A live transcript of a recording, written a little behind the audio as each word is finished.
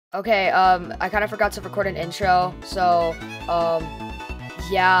Okay, I kind of forgot to record an intro, so,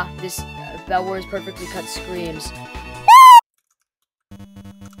 yeah, this Bedwars perfectly cut screams.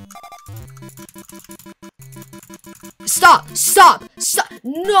 Stop! Stop! Stop!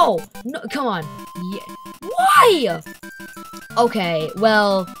 No! No, come on. Yeah. Why? Okay,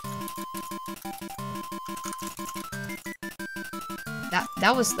 well...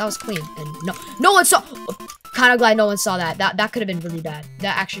 That was clean, and no one saw. Kind of glad no one saw that. That could have been really bad.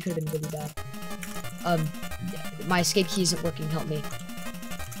 That actually could have been really bad. My escape key isn't working. Help me.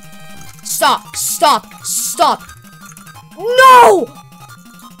 Stop! Stop! Stop! No!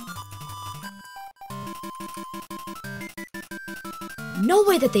 No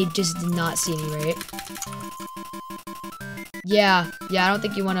way that they just did not see me, right? Yeah, I don't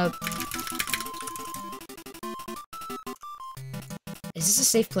think you wanna... Is this a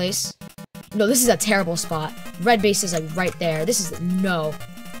safe place? No, this is a terrible spot. Red base is like right there. This is... No.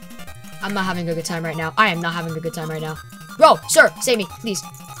 I'm not having a good time right now. I am not having a good time right now. Bro, sir, save me, please.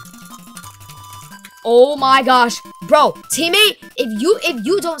 Oh my gosh. Bro, teammate, if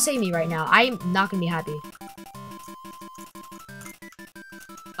you don't save me right now, I'm not gonna be happy.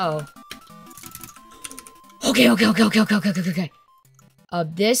 Oh. Okay.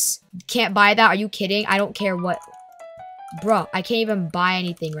 This, can't buy that. Are you kidding? I don't care what. Bro, I can't even buy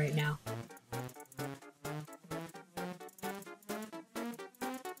anything right now.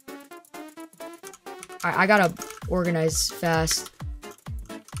 Alright, I gotta organize fast.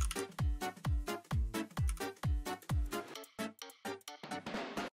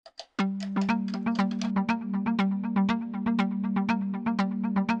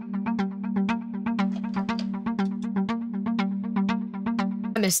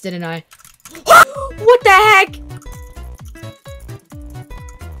 I missed, didn't I? What the heck?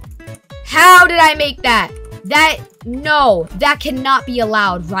 How did I make that? No, that cannot be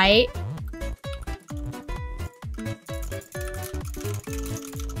allowed, right?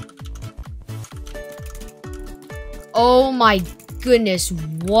 Oh my goodness,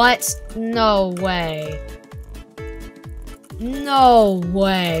 what? No way. No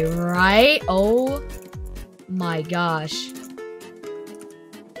way, right? Oh my gosh.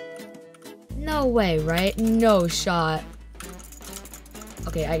 No way, right? No shot.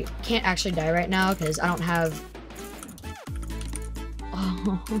 Okay, I can't actually die right now because I don't have...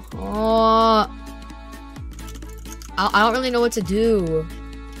 Oh. I don't really know what to do.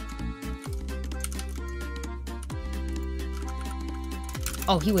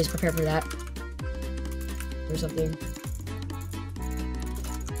 Oh, he was prepared for that. Or something.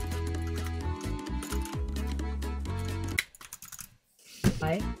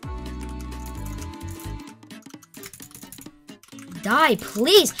 Bye. Die,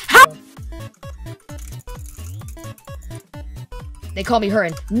 please! How? They call me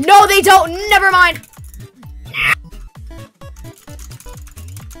Hurin. No, they don't! Never mind!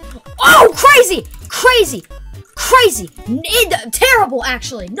 Oh, crazy! Crazy! Crazy! Terrible,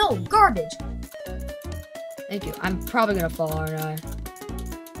 actually! No, garbage! Thank you. I'm probably gonna fall, aren't I?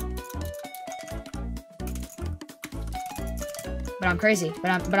 But I'm crazy.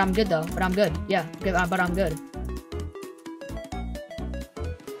 But I'm good, though. But I'm good. Yeah, good, but I'm good.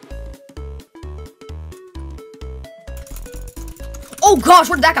 Oh gosh,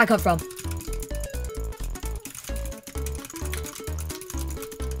 where did that guy come from?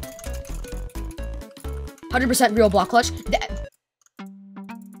 %100% real block clutch.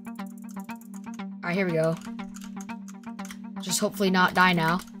 Alright, here we go. Just hopefully not die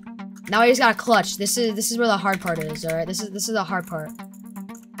now. Now he's got a clutch. This is where the hard part is, alright? This is the hard part.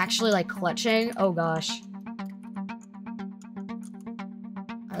 Actually, like, clutching. Oh gosh.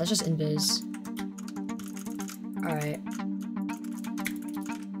 Alright, let's just invis. Alright.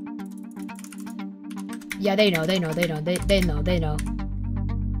 Yeah, they know. They know.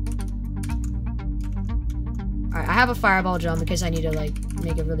 Alright, I have a fireball jump because I need to, like,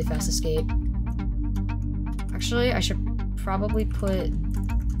 make a really fast escape. Actually, I should probably put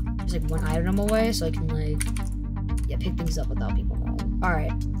just, like, one item away so I can, like, yeah, pick things up without people knowing.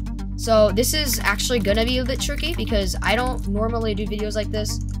 Alright. So, this is actually gonna be a bit tricky because I don't normally do videos like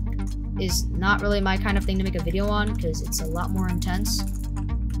this. Is not really my kind of thing to make a video on because it's a lot more intense.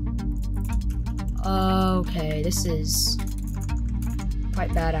 Okay, this is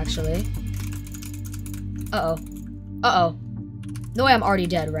quite bad, actually. Uh-oh. Uh-oh. No way I'm already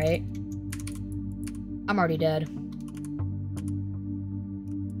dead, right? I'm already dead.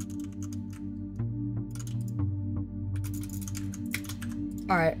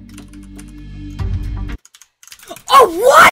 Alright. Oh, what?!